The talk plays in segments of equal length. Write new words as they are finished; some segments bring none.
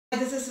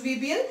This is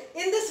VBL.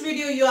 In this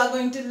video you are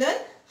going to learn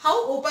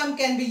how op-amp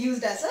can be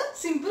used as a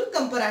simple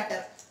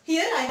comparator.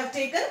 Here I have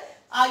taken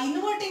an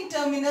inverting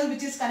terminal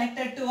which is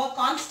connected to a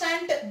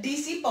constant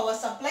DC power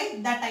supply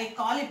that I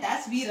call it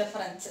as V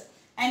reference.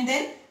 And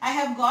then I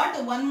have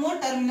got one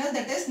more terminal,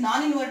 that is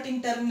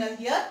non-inverting terminal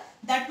here,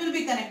 that will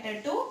be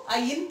connected to a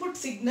input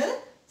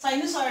signal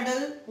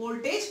sinusoidal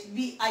voltage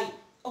VI.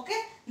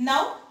 Okay.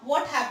 Now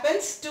what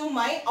happens to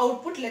my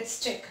output? Let's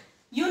check.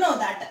 You know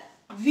that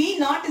V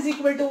naught is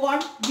equal to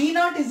what? V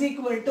naught is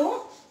equal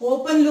to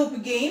open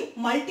loop gain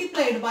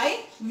multiplied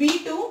by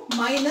V2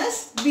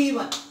 minus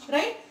V1,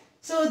 right?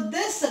 So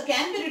this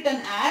can be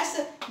written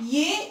as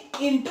A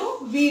into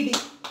VD.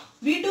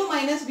 V2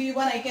 minus V1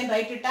 I can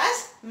write it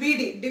as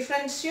VD,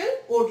 differential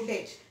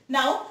voltage.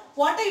 Now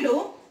what I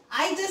do?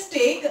 I just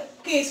take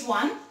case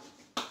 1.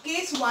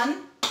 Case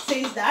 1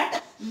 says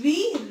that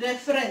V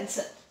reference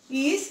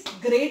is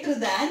greater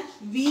than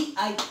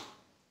VI.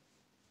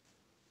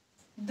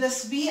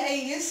 This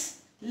VI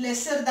is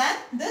lesser than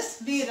this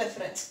V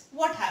reference.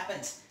 What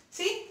happens?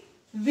 See,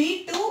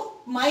 V2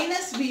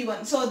 minus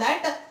V1. So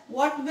that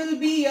what will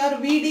be your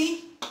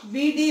VD?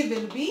 VD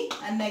will be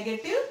a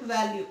negative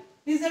value.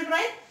 Is that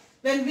right?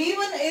 When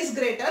V1 is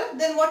greater,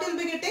 then what you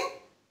will be getting?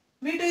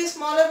 V2 is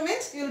smaller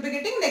means you will be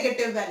getting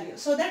negative value.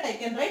 So that I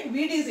can write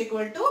VD is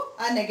equal to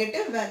a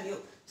negative value.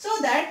 So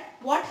that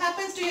what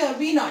happens to your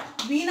V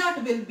naught? V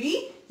naught will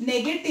be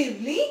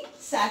negatively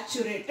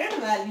saturated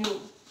value.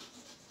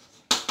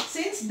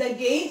 Since the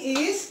gain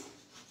is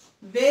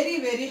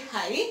very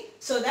high,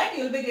 so that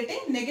you will be getting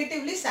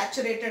negatively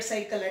saturated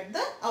cycle at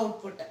the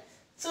output.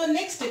 So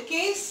next,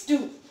 case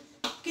 2.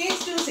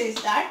 Case 2 says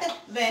that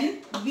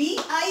when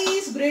VI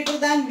is greater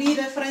than V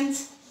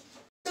reference,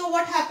 so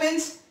what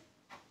happens?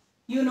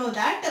 You know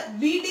that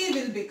VD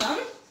will become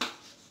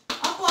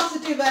a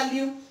positive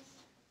value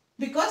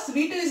because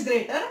V2 is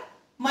greater,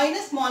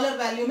 minus smaller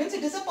value means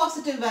it is a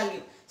positive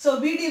value. So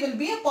VD will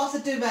be a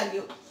positive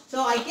value.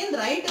 So I can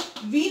write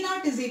V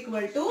naught is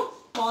equal to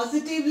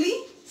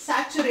positively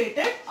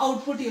saturated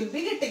output you will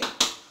be getting.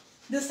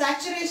 The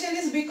saturation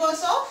is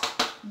because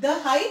of the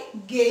high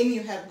gain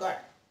you have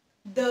got.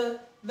 The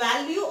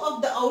value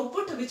of the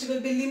output which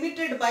will be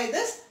limited by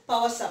this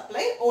power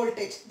supply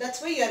voltage.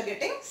 That's why you are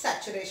getting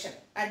saturation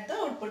at the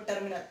output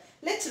terminal.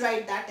 Let's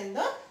write that in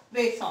the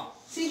waveform.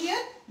 See here,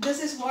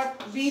 this is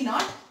what V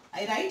naught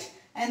I write,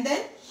 and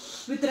then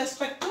with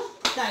respect to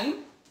time,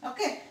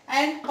 okay,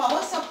 and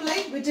power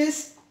supply which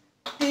is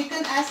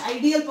taken as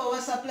ideal power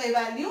supply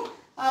value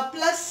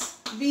plus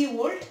V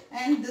volt,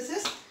 and this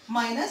is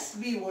minus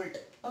V volt.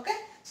 Okay.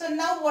 So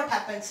now what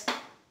happens?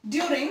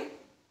 During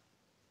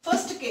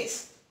first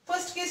case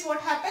what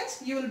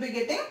happens? You will be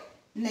getting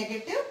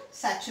negative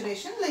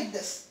saturation like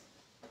this.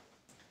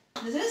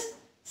 This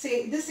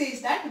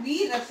says that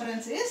V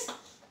reference is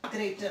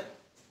greater.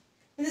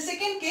 In the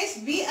second case,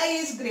 VI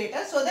is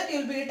greater, so that you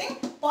will be getting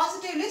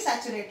positively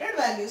saturated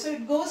value. So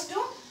it goes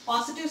to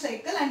positive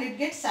cycle and it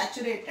gets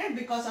saturated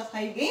because of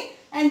high gain,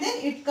 and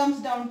then it comes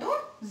down to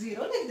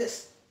 0 like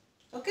this.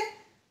 Okay.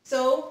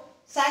 So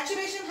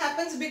saturation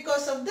happens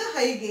because of the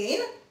high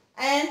gain,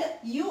 and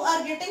you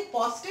are getting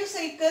positive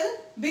cycle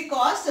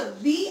because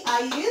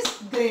VI is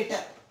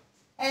greater,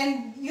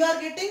 and you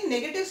are getting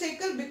negative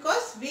cycle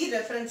because V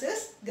reference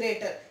is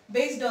greater.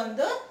 Based on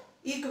the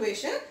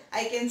equation,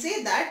 I can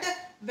say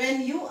that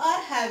when you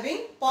are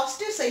having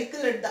positive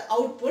cycle at the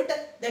output,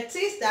 that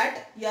says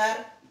that your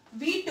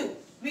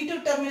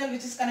V2 terminal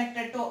which is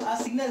connected to a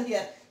signal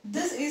here,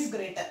 this is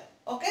greater.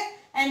 Okay.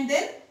 And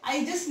then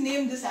I just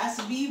name this as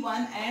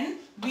V1 and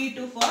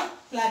V2 for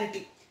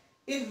clarity.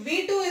 If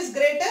V2 is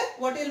greater,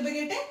 what you will be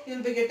getting? You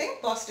will be getting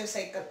positive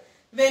cycle.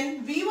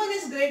 When V1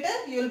 is greater,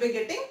 you will be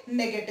getting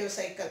negative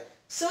cycle.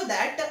 So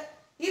that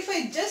if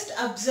I just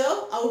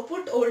observe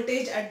output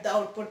voltage at the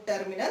output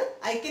terminal,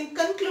 I can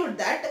conclude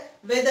that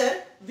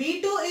whether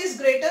V2 is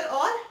greater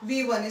or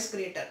V1 is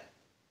greater.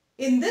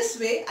 In this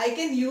way, I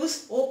can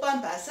use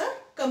op-amp as a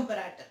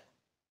comparator.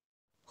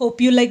 Hope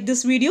you like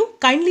this video.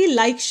 Kindly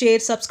like, share,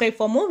 subscribe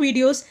for more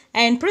videos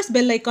and press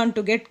bell icon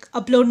to get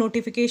upload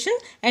notification.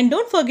 And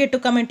don't forget to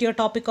comment your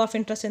topic of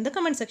interest in the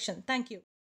comment section. Thank you.